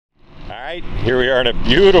Alright, here we are in a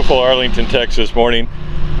beautiful Arlington, Texas morning.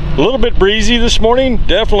 A little bit breezy this morning,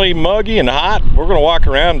 definitely muggy and hot. We're going to walk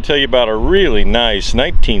around and tell you about a really nice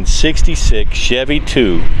 1966 Chevy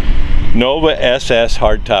 2 Nova SS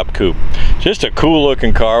hardtop coupe. Just a cool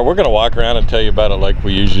looking car. We're going to walk around and tell you about it like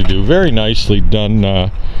we usually do. Very nicely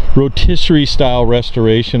done rotisserie style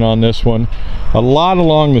restoration on this one. A lot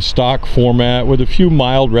along the stock format with a few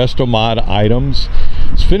mild resto mod items.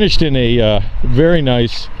 It's finished in a very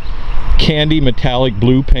nice candy metallic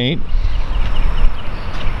blue paint.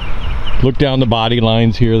 Look down the body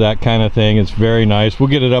lines here, that kind of thing. It's very nice. We'll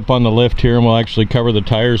get it up on the lift here and we'll actually cover the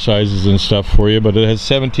tire sizes and stuff for you, but it has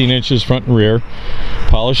 17 inches front and rear,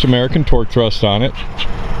 polished American torque thrust on it.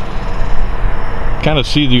 Kind of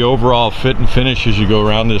see the overall fit and finish as you go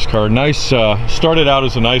around this car. Nice, started out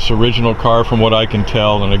as a nice original car from what I can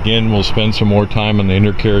tell, and again we'll spend some more time on the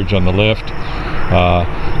undercarriage on the lift.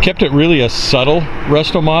 Kept it really a subtle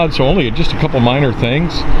resto mod, so only just a couple minor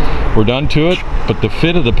things were done to it, but the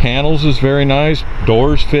fit of the panels is very nice.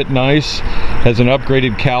 Doors fit nice. Has an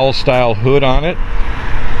upgraded cowl style hood on it.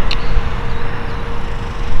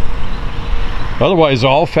 Otherwise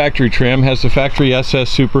all factory trim. Has the factory SS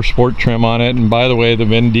Super Sport trim on it, and by the way the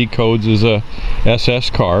VIN codes is a SS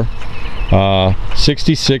car.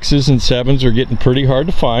 66s and 7s are getting pretty hard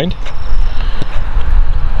to find.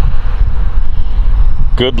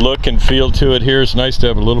 Good look and feel to it here. It's nice to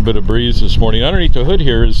have a little bit of breeze this morning. Underneath the hood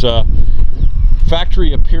here is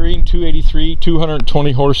factory appearing 283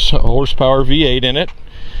 220 horsepower V8 in it.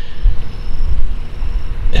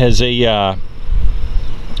 Has a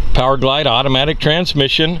Power Glide automatic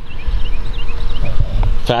transmission,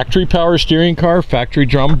 factory power steering car, factory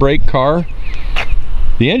drum brake car.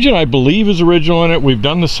 The engine I believe is original in it. We've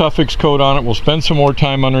done the suffix code on it. We'll spend some more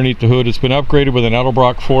time underneath the hood. It's been upgraded with an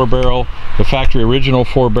Edelbrock 4-barrel. The factory original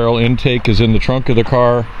 4-barrel intake is in the trunk of the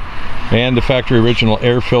car, and the factory original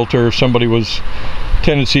air filter. If somebody was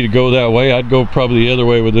tendency to go that way, I'd go probably the other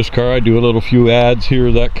way with this car. I'd do a little few ads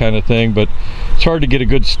here, that kind of thing, but it's hard to get a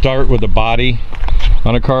good start with the body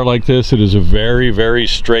on a car like this. It is a very, very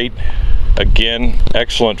straight, again,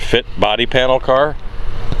 excellent fit body panel car.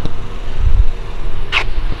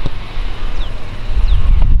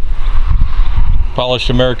 Polished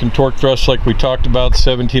American torque thrust like we talked about,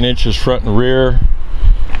 17 inches front and rear.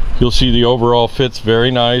 You'll see the overall fit's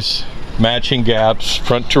very nice. Matching gaps,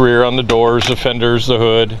 front to rear on the doors, the fenders, the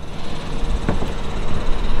hood.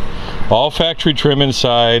 All factory trim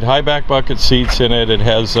inside, high back bucket seats in it. It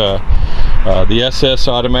has the SS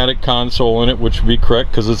automatic console in it, which would be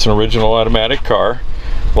correct because it's an original automatic car.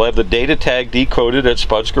 We'll have the data tag decoded at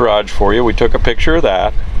Spud's Garage for you. We took a picture of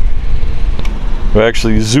that. We'll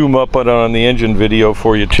actually zoom up on the engine video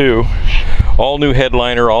for you too. All new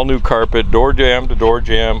headliner, all new carpet, door jamb to door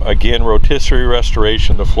jamb. Again, rotisserie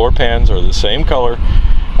restoration. The floor pans are the same color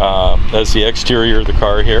as the exterior of the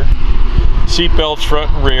car here. Seat belts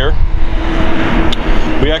front and rear.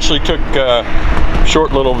 We actually took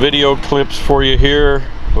short little video clips for you here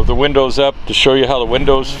with the windows up to show you how the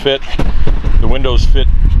windows fit. The windows fit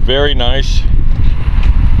very nice.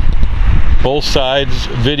 Both sides,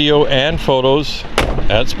 video and photos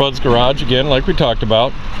at Spud's Garage, again, like we talked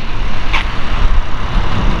about.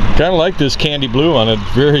 Kind of like this candy blue on it.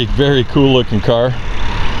 Very, very cool looking car.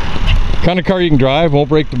 Kind of car you can drive, won't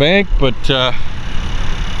break the bank, but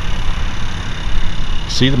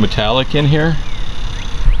see the metallic in here?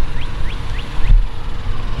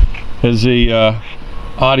 Has the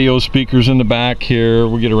audio speakers in the back here.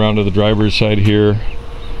 We'll get around to the driver's side here.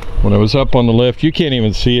 When I was up on the lift, you can't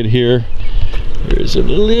even see it here. There's a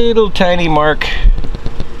little tiny mark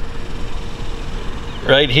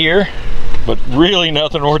right here, but really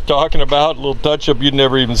nothing worth talking about. A little touch up, you'd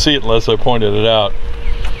never even see it unless I pointed it out.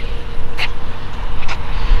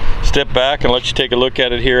 Step back and let you take a look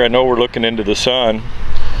at it here. I know we're looking into the sun.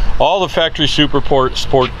 All the factory Super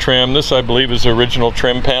Sport trim. This I believe is the original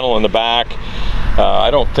trim panel in the back. I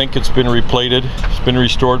don't think it's been replated. It's been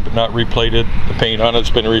restored but not replated. The paint on it's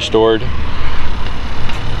been restored.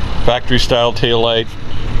 Factory style taillight.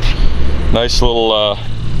 Nice little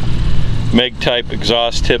Meg type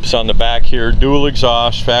exhaust tips on the back here. Dual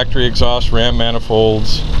exhaust, factory exhaust, ram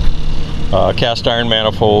manifolds, cast iron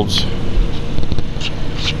manifolds.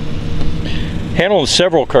 Handling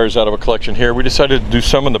several cars out of a collection here. We decided to do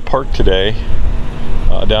some in the park today.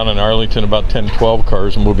 Down in Arlington, about 10-12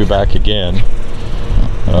 cars, and we'll be back again.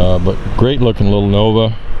 But great looking little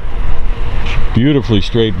Nova. Beautifully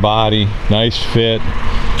straight body, nice fit.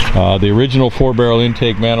 The original 4-barrel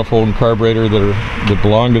intake manifold and carburetor that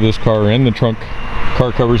belong to this car are in the trunk.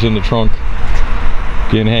 Car covers in the trunk.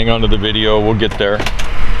 Again, hang on to the video, we'll get there.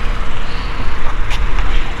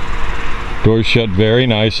 Doors shut very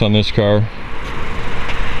nice on this car.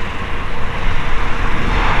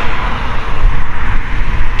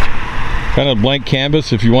 Kind of blank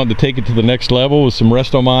canvas if you wanted to take it to the next level with some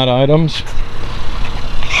resto-mod items.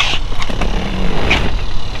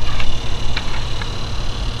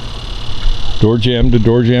 Door jamb to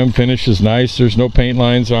door jamb finish is nice. There's no paint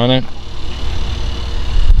lines on it.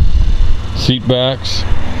 Seat backs.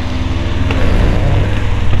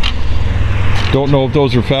 Don't know if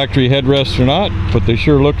those are factory headrests or not, but they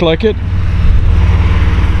sure look like it.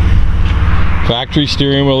 Factory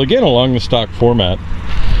steering wheel, again along the stock format.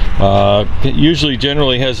 It usually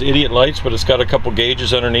generally has idiot lights, but it's got a couple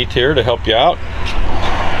gauges underneath here to help you out.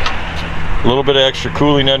 A little bit of extra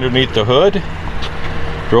cooling underneath the hood.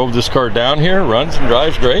 Drove this car down here, runs and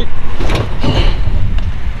drives great.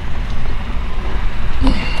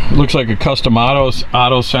 Looks like a custom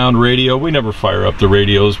auto sound radio. We never fire up the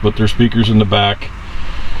radios, but there's speakers in the back.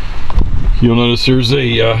 You'll notice there's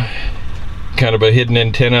a kind of a hidden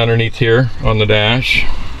antenna underneath here on the dash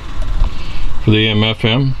for the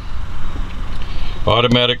AM/FM.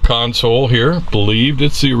 Automatic console here. Believed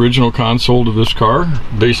it's the original console to this car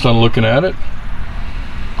based on looking at it.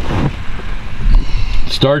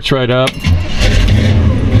 Starts right up.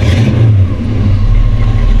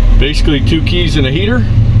 Basically 2 keys and a heater.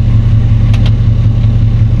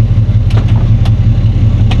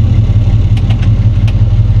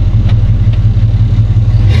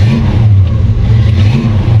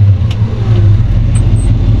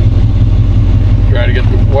 Try to get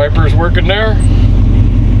the wipers working there.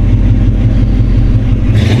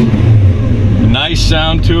 Nice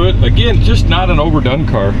sound to it. Again, just not an overdone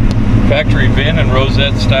car. Factory VIN and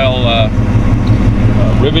rosette style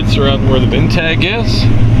rivets around where the VIN tag is.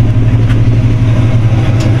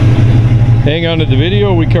 Hang on to the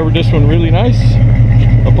video. We covered this one really nice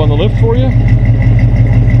up on the lift for you.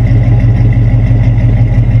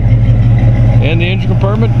 And the engine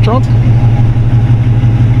compartment, trunk.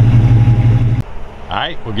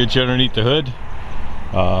 Alright, we'll get you underneath the hood.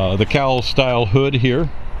 The cowl style hood here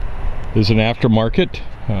is an aftermarket.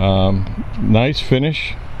 Nice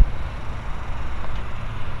finish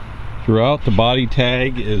throughout. The body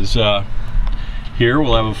tag is here.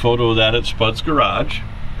 We'll have a photo of that at Spud's Garage.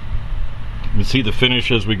 You can see the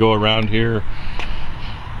finish as we go around here.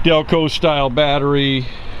 Delco style battery.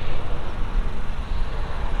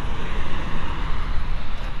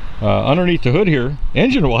 Underneath the hood here,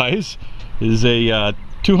 engine wise, is a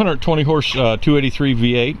 220 horse 283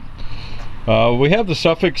 V8. We have the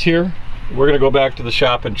suffix here. We're going to go back to the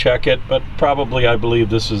shop and check it, but probably I believe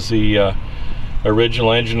this is the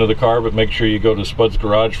original engine of the car, but make sure you go to Spud's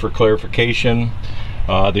Garage for clarification.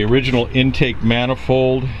 The original intake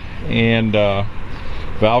manifold and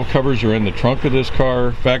valve covers are in the trunk of this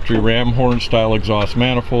car. Factory ram horn style exhaust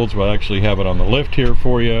manifolds. We'll actually have it on the lift here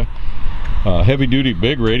for you. Heavy duty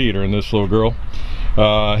big radiator in this little girl.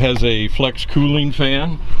 Has a flex cooling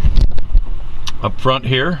fan up front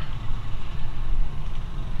here.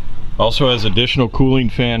 Also has additional cooling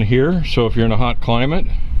fan here, so if you're in a hot climate.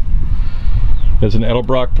 Has an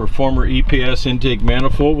Edelbrock Performer EPS intake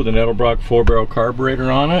manifold with an Edelbrock 4-barrel carburetor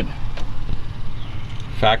on it.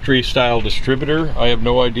 Factory style distributor. I have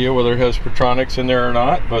no idea whether it has Pertronics in there or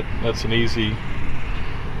not, but that's an easy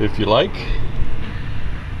if you like.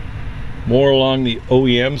 More along the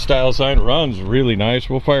OEM style side. It runs really nice.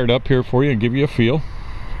 We'll fire it up here for you and give you a feel.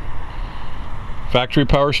 Factory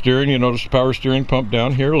power steering. You notice the power steering pump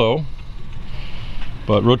down here low.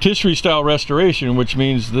 But rotisserie style restoration, which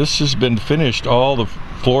means this has been finished, all the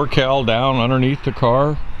floor cowl down underneath the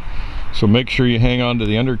car. So make sure you hang on to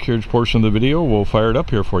the undercarriage portion of the video. We'll fire it up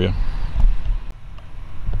here for you.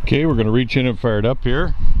 Okay, we're going to reach in and fire it up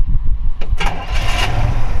here.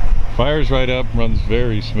 Fires right up, runs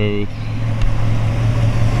very smooth.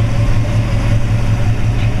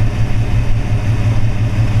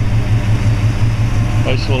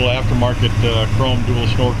 Nice little aftermarket chrome dual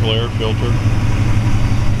snorkel air filter.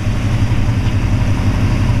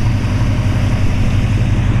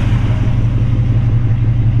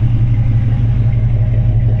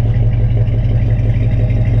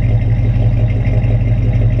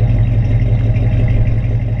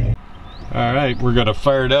 Alright, we're going to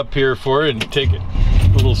fire it up here for it and take it a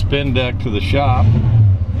little spin deck to the shop.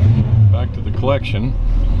 Back to the collection.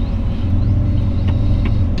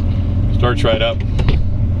 Starts right up.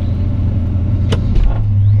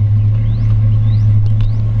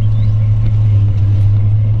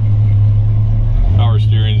 Power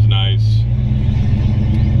steering's nice.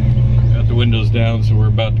 Got the windows down, so we're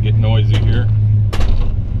about to get noisy here.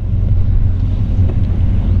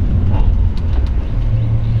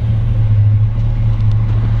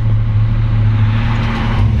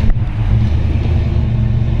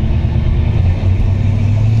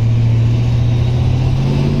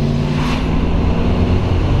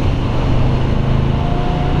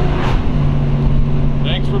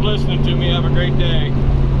 listening to me. Have a great day.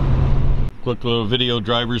 Quick little video.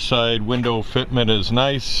 Driver's side window fitment is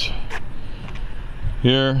nice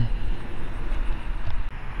here.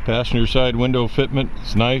 Passenger side window fitment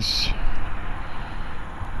is nice.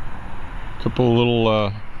 Couple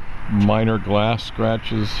little minor glass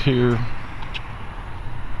scratches here.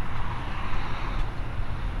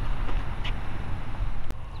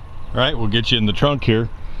 Alright, we'll get you in the trunk here.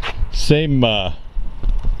 Same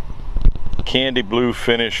candy blue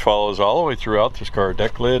finish follows all the way throughout this car.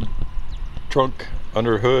 Deck lid, trunk,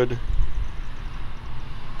 under hood.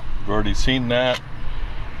 We've already seen that.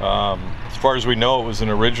 As far as we know, it was an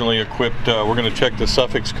originally equipped, we're going to check the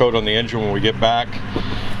suffix code on the engine when we get back.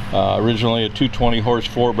 Originally a 220 horse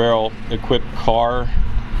 4-barrel equipped car,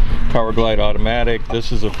 Power Glide automatic.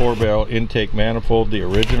 This is a 4-barrel intake manifold, the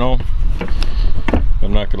original.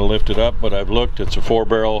 I'm not going to lift it up, but I've looked. It's a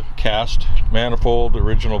 4-barrel cast manifold,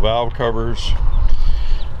 original valve covers.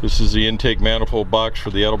 This is the intake manifold box for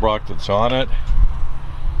the Edelbrock that's on it.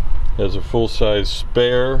 Has a full-size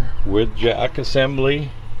spare with jack assembly.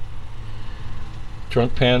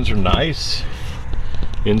 Trunk pans are nice.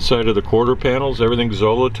 Inside of the quarter panels, everything's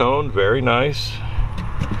Zolatone, very nice.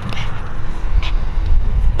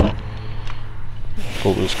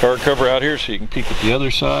 Pull this car cover out here so you can peek at the other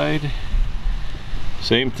side.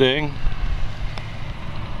 Same thing.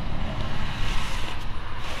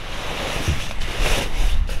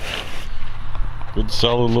 Good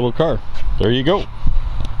solid little car. There you go.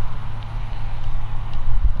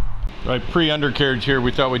 Right, pre-undercarriage here,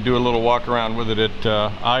 we thought we'd do a little walk around with it at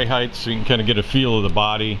eye height so you can kind of get a feel of the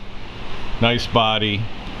body. Nice body.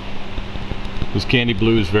 This candy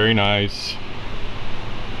blue is very nice.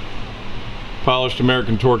 Polished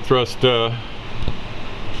American torque thrust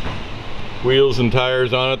wheels and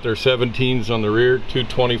tires on it. They're 17s on the rear,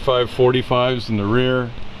 225 45s in the rear.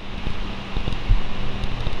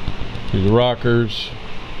 These rockers.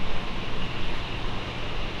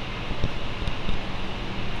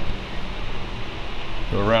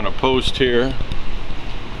 Go around a post here.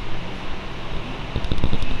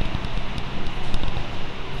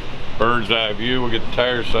 Bird's eye view. We'll get the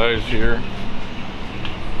tire size here.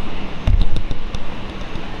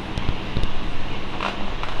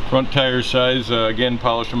 Front tire size, again,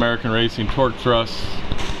 polished American Racing torque thrust.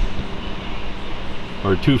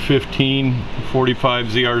 Or 215 45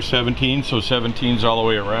 ZR17, so 17s all the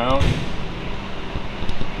way around.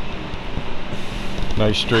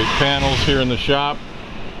 Nice straight panels here in the shop.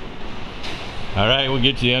 Alright, we'll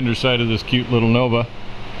get you the underside of this cute little Nova.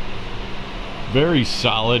 Very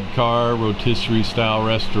solid car, rotisserie style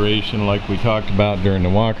restoration like we talked about during the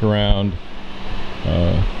walk around.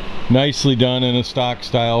 Nicely done in a stock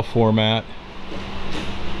style format.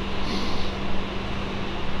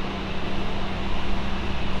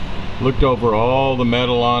 Looked over all the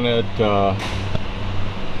metal on it.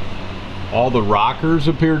 All the rockers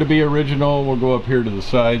appear to be original. We'll go up here to the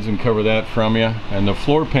sides and cover that from you. And the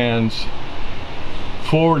floor pans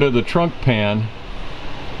forward of the trunk pan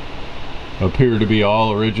appear to be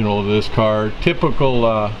all original of this car.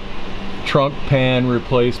 Typical trunk pan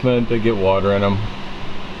replacement. They get water in them.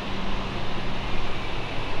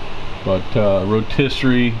 But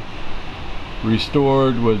rotisserie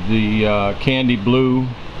restored with the candy blue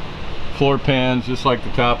floor pans, just like the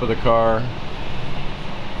top of the car.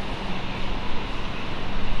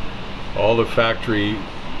 All the factory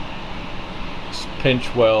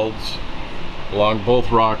pinch welds along both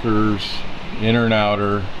rockers, inner and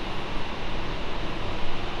outer.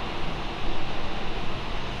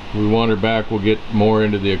 We wander back, we'll get more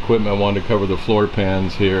into the equipment. I wanted to cover the floor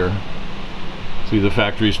pans here. See the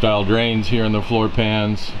factory style drains here in the floor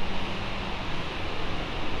pans.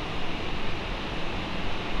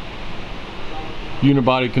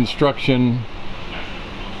 Unibody construction.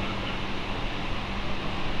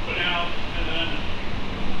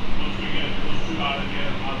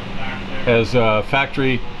 As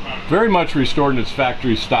factory, very much restored in its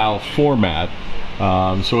factory style format.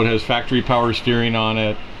 So it has factory power steering on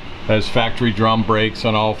it, has factory drum brakes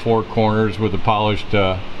on all four corners with a polished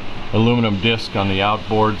aluminum disc on the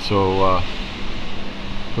outboard. So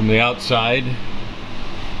from the outside,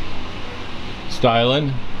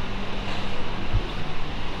 styling.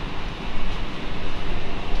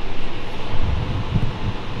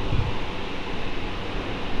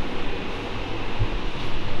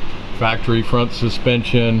 Factory front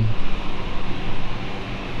suspension.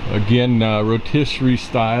 Again, rotisserie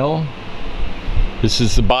style. This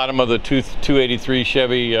is the bottom of the 283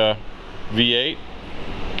 Chevy V8.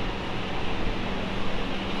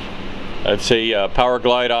 That's a Power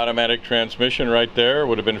Glide automatic transmission right there.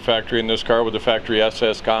 Would have been factory in this car with the factory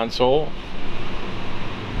SS console.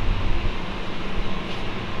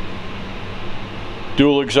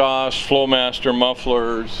 Dual exhaust, Flowmaster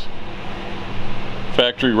mufflers,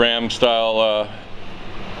 factory Ram style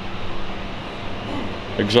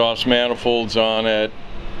exhaust manifolds on it.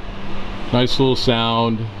 Nice little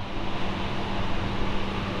sound.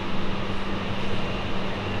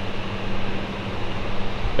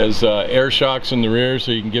 Has air shocks in the rear,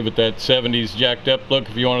 so you can give it that 70s jacked up look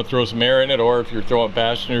if you want to throw some air in it, or if you're throwing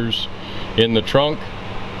passengers in the trunk.